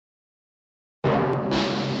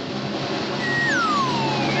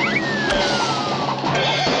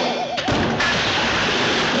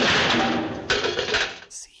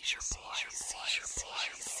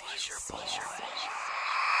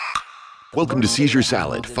Welcome to Seizure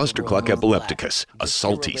Salad, Fustercluck epilepticus, a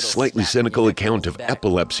salty, slightly cynical account of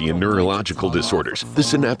epilepsy and neurological disorders, the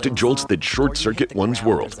synaptic jolts that short-circuit one's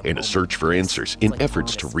world, and a search for answers in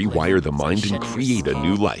efforts to rewire the mind and create a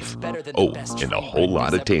new life. Oh, and a whole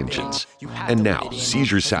lot of tangents. And now,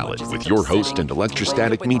 Seizure Salad with your host and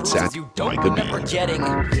electrostatic meat sack, Micah B.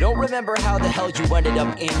 You don't remember how the hell you ended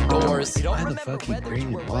up indoors. Why the fuck you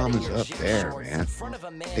bring llamas up there, man?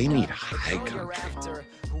 They need high country.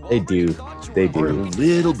 They do. They Or a do.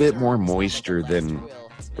 little bit more moisture than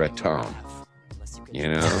Raton.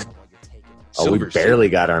 You know? Oh, we Silver barely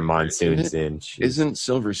City, got our monsoons in. Isn't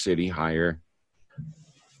Silver City higher?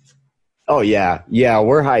 Oh, yeah. Yeah,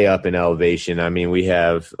 we're high up in elevation. I mean, we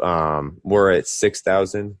have, we're at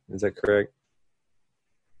 6,000. Is that correct?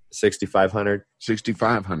 6,500?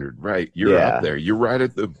 6,500, right. You're Yeah. up there. You're right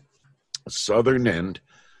at the southern end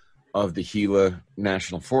of the Gila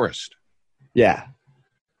National Forest. Yeah.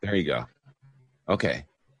 There you go. Okay.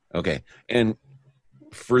 And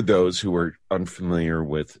for those who are unfamiliar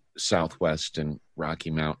with Southwest and Rocky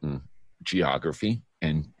Mountain geography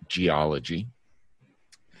and geology,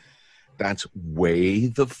 that's way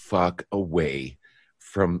the fuck away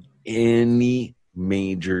from any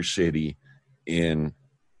major city in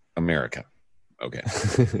America. Okay.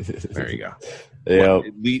 There you go. Yep.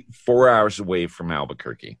 At least 4 hours away from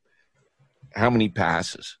Albuquerque. How many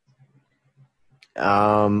passes?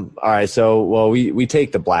 All right. So, well, we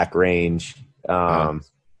take the Black Range.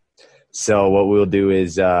 So what we'll do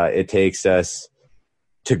is it takes us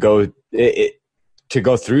to go to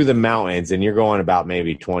go through the mountains, and you're going about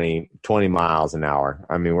maybe 20 miles an hour.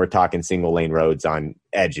 I mean, we're talking single lane roads on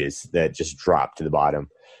edges that just drop to the bottom.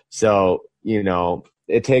 So, you know,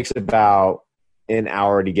 it takes about an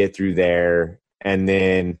hour to get through there, and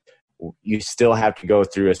then you still have to go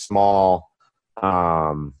through a small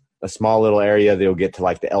little area that'll get to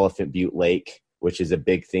like the Elephant Butte Lake, which is a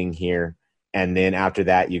big thing here. And then after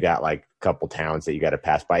that, you got like a couple towns that you got to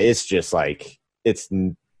pass by. It's just like, it's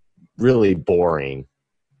really boring.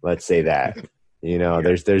 Let's say that, you know,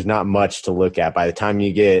 there's not much to look at. By the time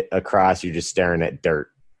you get across, you're just staring at dirt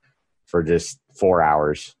for just 4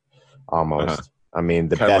 hours almost. Uh-huh. I mean,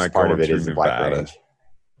 the Kinda best like part going of it through is the Black Nevada. Range.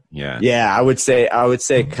 Yeah. Yeah, I would say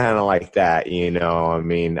kind of like that, you know. I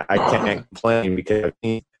mean, I can't complain because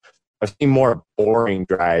I've seen more boring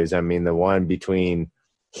drives. I mean, the one between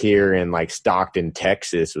here and like Stockton,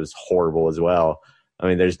 Texas was horrible as well. I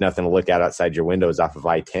mean, there's nothing to look at outside your windows off of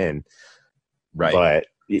I-10. Right. But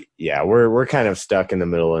yeah, we're kind of stuck in the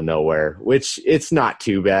middle of nowhere, which it's not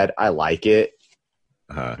too bad. I like it.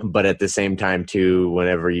 But at the same time too,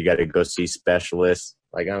 whenever you got to go see specialists,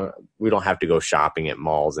 like we don't have to go shopping at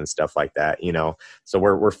malls and stuff like that, you know. So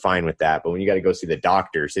we're fine with that. But when you got to go see the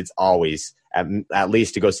doctors, it's always at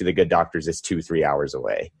least to go see the good doctors, it's 2-3 hours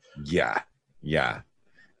away. Yeah.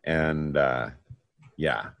 And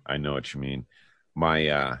yeah, I know what you mean.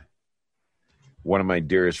 My one of my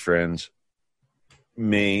dearest friends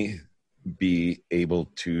may be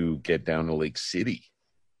able to get down to Lake City,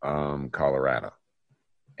 Colorado,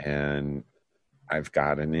 and I've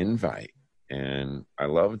got an invite. And I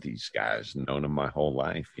love these guys, known them my whole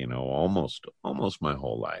life, you know, almost my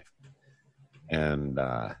whole life. And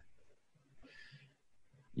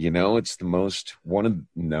you know, it's one of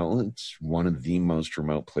the most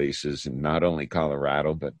remote places in not only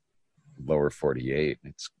Colorado, but lower 48.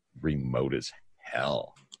 It's remote as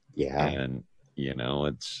hell. Yeah. And, you know,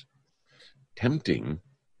 it's tempting,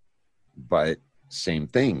 but same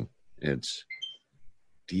thing. It's,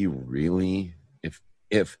 do you really,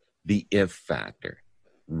 if the if factor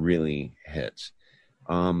really hits.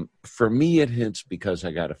 For me, it hits because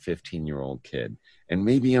I got a 15-year-old kid, and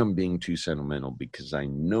maybe I'm being too sentimental because I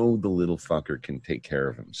know the little fucker can take care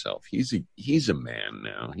of himself. He's a man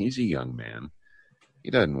now. He's a young man.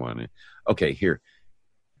 He doesn't want it. Okay, here.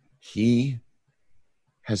 He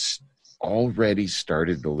has already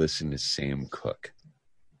started to listen to Sam Cooke.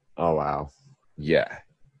 Oh wow. Yeah.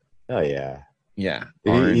 Oh yeah. Yeah.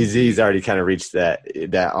 He's already kind of reached that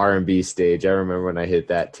R&B stage. I remember when I hit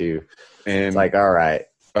that too. And it's like, all right,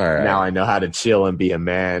 now I know how to chill and be a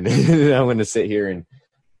man. I'm going to sit here and,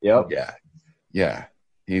 yep. Yeah.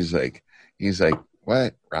 He's like,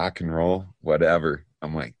 what? Rock and roll, whatever.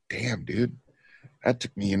 I'm like, damn, dude, that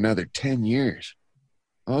took me another 10 years.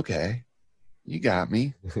 Okay. You got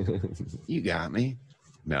me.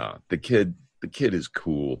 No, the kid is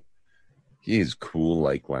cool. He is cool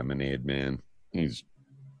like lemonade, man. He's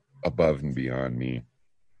above and beyond me.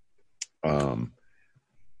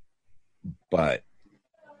 But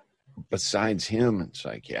besides him, it's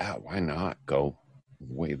like, yeah, why not go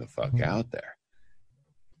way the fuck out there?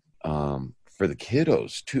 for the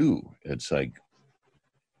kiddos too. It's like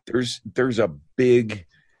there's a big,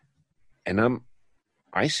 and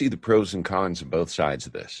I see the pros and cons of both sides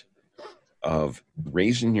of this, of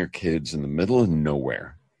raising your kids in the middle of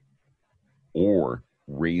nowhere or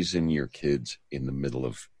raising your kids in the middle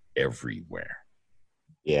of everywhere.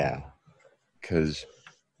 Yeah. Because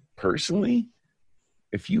personally,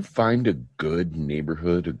 if you find a good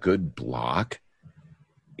neighborhood, a good block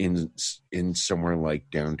in somewhere like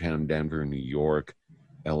downtown Denver, New York,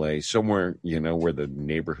 LA, somewhere, where the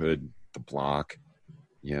neighborhood, the block,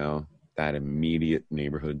 that immediate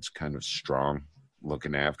neighborhood's kind of strong,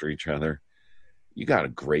 looking after each other. You got a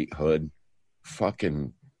great hood.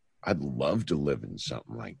 Fucking, I'd love to live in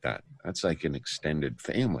something like that. That's like an extended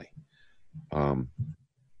family.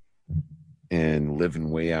 And living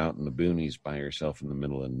way out in the boonies by yourself in the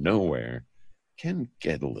middle of nowhere can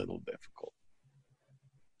get a little difficult.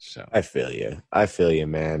 So I feel you,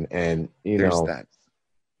 man. And there's that.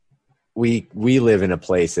 We live in a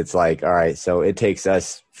place that's like, all right, so it takes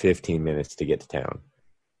us 15 minutes to get to town.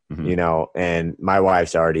 Mm-hmm. And my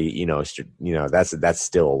wife's already, that's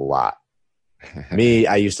still a lot. Me,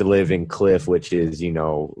 I used to live in Cliff, which is,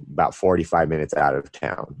 about 45 minutes out of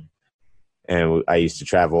town. And I used to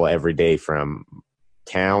travel every day from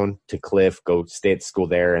town to Cliff, go stay at school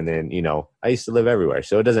there. And then, I used to live everywhere.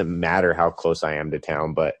 So it doesn't matter how close I am to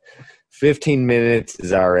town, but 15 minutes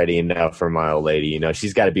is already enough for my old lady.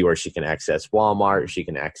 She's got to be where she can access Walmart. She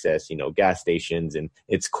can access, gas stations, and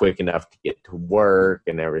it's quick enough to get to work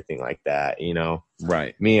and everything like that,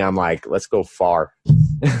 Right. Me, I'm like, let's go far.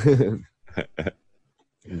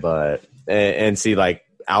 But, and see, like,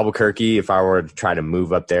 Albuquerque, if I were to try to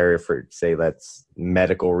move up there for, say, that's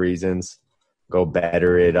medical reasons, go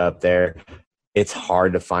better it up there, it's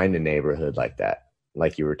hard to find a neighborhood like that,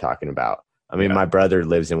 like you were talking about. I mean, my brother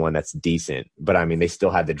lives in one that's decent, but I mean, they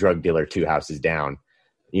still had the drug dealer 2 houses down,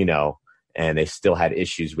 and they still had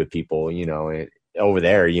issues with people, and over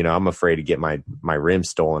there, I'm afraid to get my rim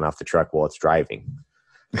stolen off the truck while it's driving.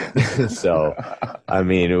 So, I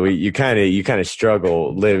mean, you kind of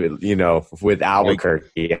struggle with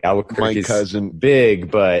Albuquerque. Albuquerque is cousin,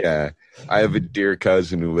 big, but yeah, I have a dear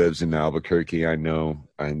cousin who lives in Albuquerque. I know.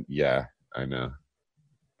 I know.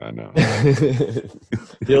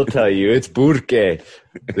 He'll tell you it's Burque.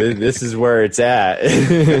 This is where it's at.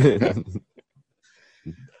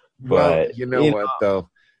 But well, what though?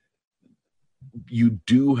 You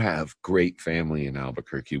do have great family in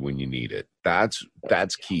Albuquerque when you need it. That's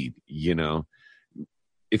key.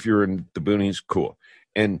 If you're in the boonies, cool.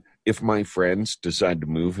 And if my friends decide to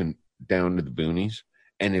move down to the boonies,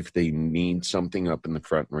 and if they need something up in the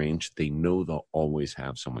Front Range, they know they'll always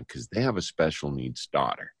have someone because they have a special needs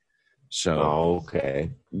daughter. So,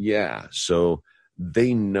 okay. Yeah. So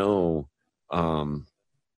they know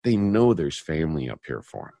there's family up here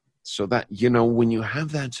for them. So that, when you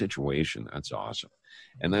have that situation, that's awesome.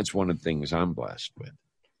 And that's one of the things I'm blessed with.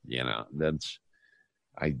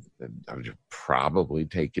 I would probably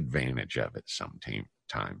take advantage of it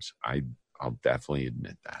sometimes. I'll definitely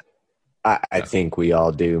admit that. I think we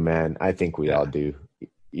all do, man. I think we all do.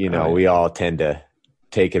 We all tend to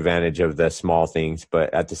take advantage of the small things,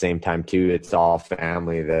 but at the same time too, it's all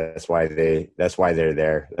family. That's why they're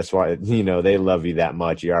there. That's why, they love you that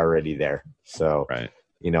much. You're already there. So, right.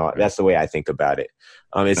 That's the way I think about it.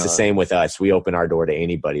 It's the same with us. We open our door to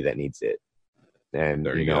anybody that needs it. And,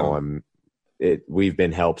 we've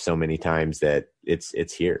been helped so many times that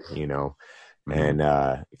it's here, mm-hmm. And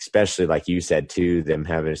especially like you said too, them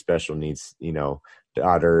having a special needs,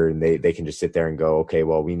 daughter, and they can just sit there and go, okay,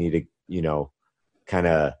 well, we need to, kind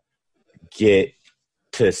of get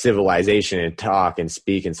to civilization and talk and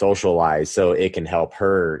speak and socialize so it can help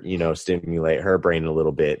her, stimulate her brain a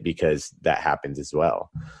little bit, because that happens as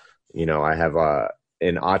well. I have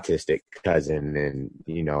an autistic cousin, and,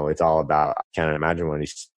 it's all about, I can't imagine what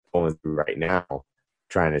he's going through right now,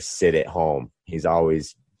 trying to sit at home. He's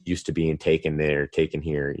always used to being taken there, taken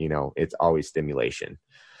here, it's always stimulation.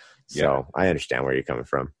 So I understand where you're coming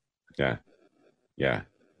from. Yeah.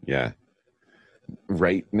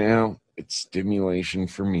 Right now, it's stimulation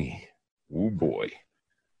for me. Oh boy.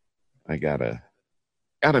 I gotta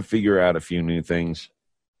figure out a few new things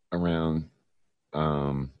around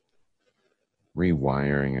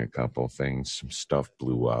rewiring a couple things. Some stuff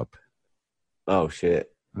blew up. Oh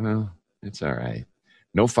shit. Well, it's all right.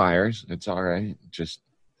 No fires. It's all right. Just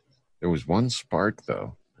there was one spark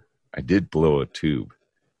though. I did blow a tube.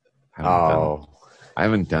 I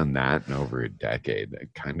haven't done that in over a decade.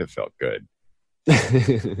 It kind of felt good.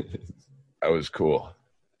 That was cool.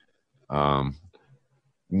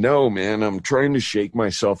 No, man, I'm trying to shake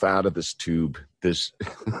myself out of this tube.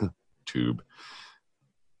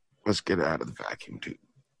 let's get out of the vacuum tube.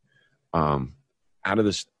 Out of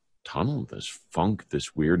this tunnel, this funk,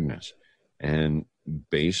 this weirdness. And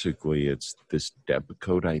basically it's this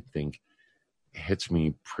Depakote, I think, hits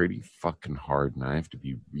me pretty fucking hard, and I have to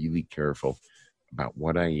be really careful about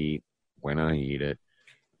what I eat, when I eat it,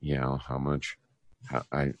 you know, how much.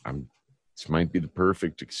 I'm. This might be the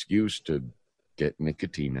perfect excuse to get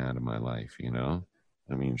nicotine out of my life, you know.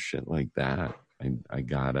 I mean, shit like that. I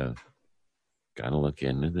gotta look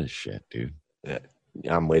into this shit, dude. Yeah,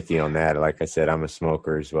 I'm with you on that. Like I said, I'm a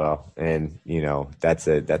smoker as well, and you know that's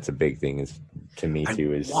a big thing is to me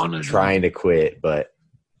too is trying to quit, but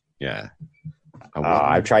yeah,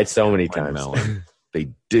 I've tried so many times. They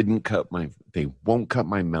won't cut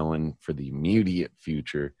my melon for the immediate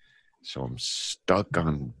future, so I'm stuck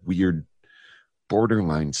on weird,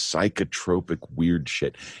 borderline psychotropic weird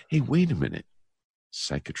shit. Hey, wait a minute.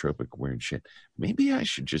 Psychotropic weird shit. Maybe I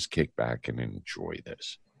should just kick back and enjoy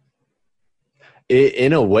this.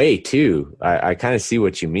 In a way, too. I kind of see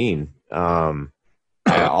what you mean. I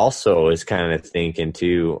also was kind of thinking,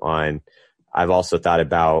 too, I've also thought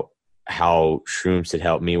about how shrooms had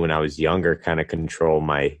helped me when I was younger kind of control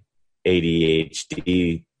my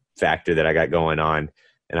ADHD factor that I got going on.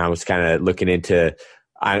 And I was kind of looking into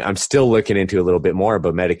I'm still looking into a little bit more,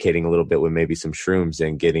 but medicating a little bit with maybe some shrooms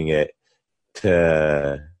and getting it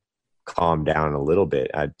to calm down a little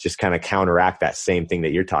bit. I just kind of counteract that same thing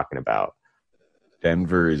that you're talking about.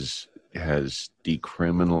 Denver has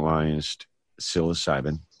decriminalized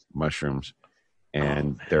psilocybin mushrooms,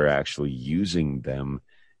 and they're actually using them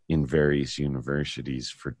in various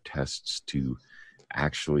universities for tests to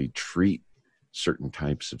actually treat certain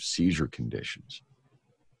types of seizure conditions.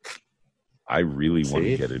 I really want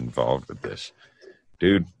to get involved with this,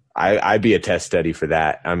 dude. I'd be a test study for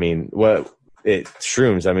that. I mean,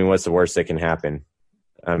 shrooms. I mean, what's the worst that can happen?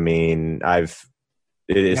 I mean,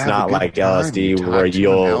 it's not like LSD where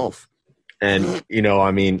you'll, and you know,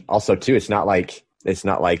 I mean, also too, it's not like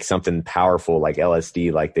something powerful like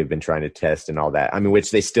LSD, like they've been trying to test and all that. I mean,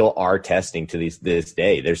 which they still are testing to this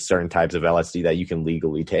day. There's certain types of LSD that you can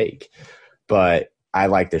legally take, but I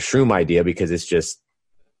like the shroom idea because it's just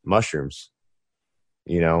mushrooms.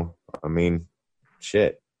 You know, I mean,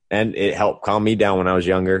 shit. And it helped calm me down when I was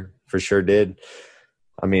younger. For sure did.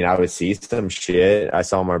 I mean, I would see some shit. I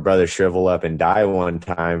saw my brother shrivel up and die one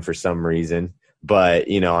time for some reason. But,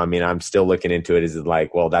 you know, I mean, I'm still looking into it as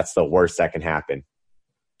like, well, that's the worst that can happen.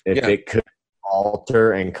 If it could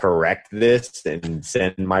alter and correct this and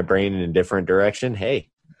send my brain in a different direction, hey,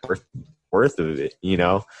 worth of it, you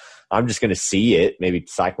know. I'm just going to see it, maybe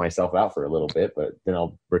psych myself out for a little bit, but then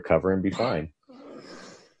I'll recover and be fine.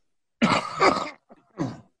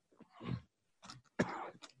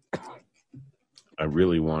 I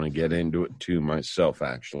really want to get into it too myself,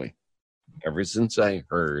 actually. Ever since I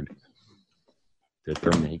heard that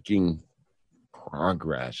they're making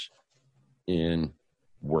progress in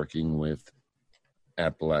working with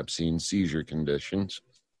epilepsy and seizure conditions,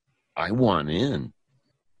 I want in.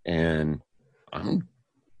 And I'm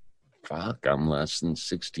less than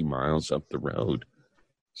 60 miles up the road.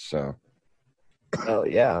 So. Oh,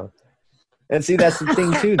 yeah. And see, that's the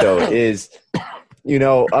thing, too, though, is, you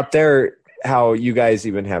know, up there, how you guys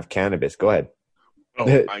even have cannabis. Go ahead.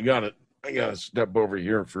 Oh, I got it. I got to step over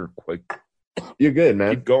here for a quick. You're good,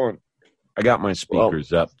 man. Keep going. I got my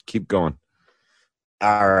speakers up. Keep going.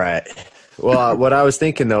 All right. Well, what I was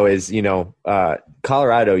thinking, though, is, you know,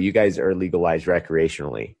 Colorado, you guys are legalized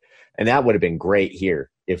recreationally. And that would have been great here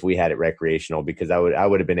if we had it recreational, because I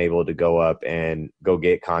would have been able to go up and go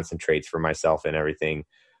get concentrates for myself and everything.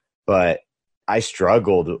 But I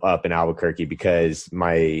struggled up in Albuquerque because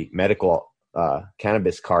my medical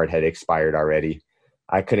cannabis card had expired already.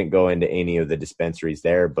 I couldn't go into any of the dispensaries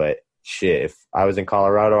there, but shit, if I was in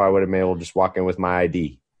Colorado, I would have been able to just walk in with my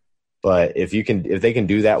ID. But if they can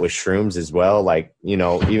do that with shrooms as well, like, you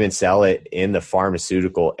know, even sell it in the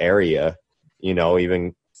pharmaceutical area, you know,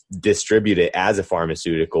 even distribute it as a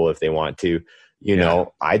pharmaceutical if they want to, you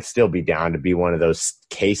know, I'd still be down to be one of those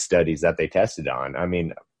case studies that they tested on. I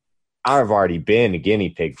mean, I've already been a guinea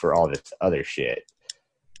pig for all this other shit,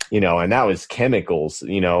 you know, and that was chemicals,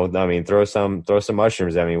 you know. I mean, throw some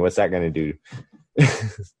mushrooms. I mean, what's that going to do?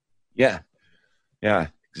 Yeah,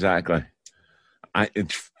 exactly.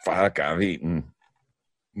 I've eaten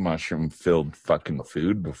mushroom-filled fucking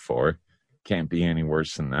food before. Can't be any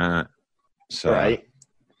worse than that. So, right?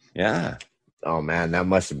 Yeah. Oh man, that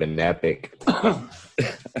must have been epic.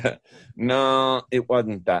 No, it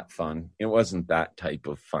wasn't that fun. It wasn't that type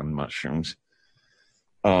of fun mushrooms.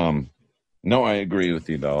 No, I agree with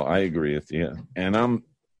you though. I agree with you, and I'm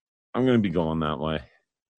going to be going that way.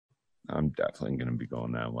 I'm definitely going to be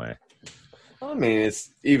going that way. I mean,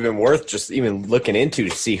 it's even worth just even looking into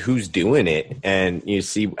to see who's doing it, and you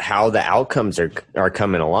see how the outcomes are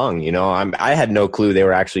coming along. You know, I had no clue they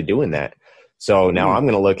were actually doing that. So now I'm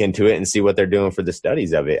going to look into it and see what they're doing for the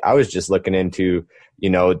studies of it. I was just looking into,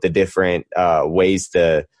 you know, the different ways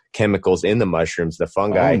the chemicals in the mushrooms, the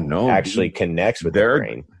fungi actually connects with the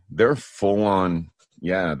brain. They're full on.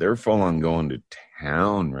 Yeah, they're full on going to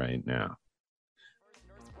town right now.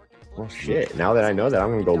 Well, shit. Now that I know that, I'm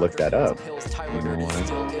going to go look that up. You know what?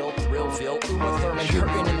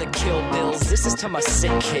 This is to my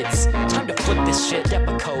sick kids. Time to flip this shit.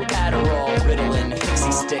 Depakote, Adderall, Ritalin,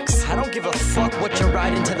 Pixie sticks. I don't give a fuck what you're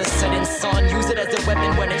riding to the setting sun. Use it as a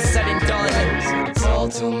weapon when it's said and done. It's all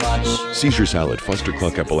too much. Seizure Salad,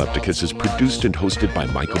 Fustercluck Epilepticus is produced and hosted by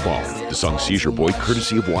Michael Ball. The song Seizure Boy,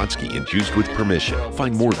 courtesy of Watsky and used with permission.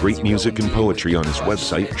 Find more great music and poetry on his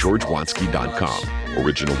website, georgewatsky.com.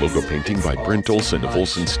 Original logo painting by Brent Olson of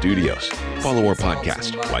Olson Studios. Follow our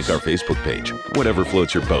podcast, like our Facebook page. Whatever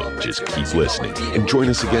floats your boat, just keep listening. And join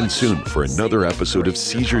us again soon for another episode of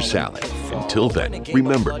Seizure Salad. Until then,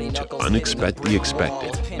 remember to unexpect the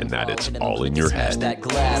expected, and that it's all in your head. That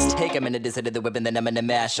glass, take a minute to sit at the whip and then I'm gonna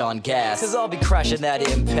mash on gas. Cause I'll be crashing that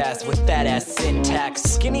impasse with that ass syntax.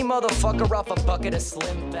 Skinny motherfucker off a bucket of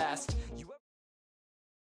Slim Fast.